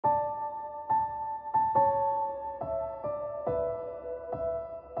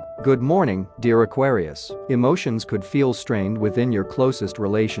Good morning, dear Aquarius. Emotions could feel strained within your closest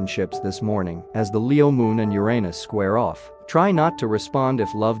relationships this morning as the Leo moon and Uranus square off. Try not to respond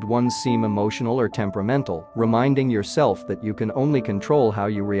if loved ones seem emotional or temperamental, reminding yourself that you can only control how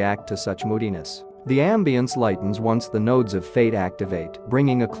you react to such moodiness. The ambience lightens once the nodes of fate activate,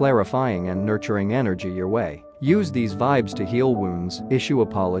 bringing a clarifying and nurturing energy your way. Use these vibes to heal wounds, issue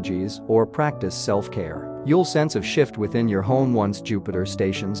apologies, or practice self-care. You'll sense a shift within your home once Jupiter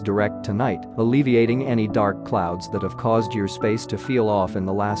stations direct tonight, alleviating any dark clouds that have caused your space to feel off in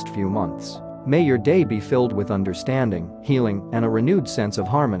the last few months. May your day be filled with understanding, healing, and a renewed sense of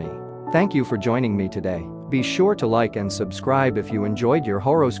harmony. Thank you for joining me today. Be sure to like and subscribe if you enjoyed your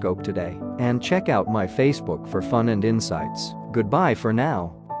horoscope today, and check out my Facebook for fun and insights. Goodbye for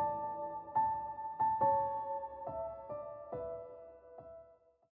now.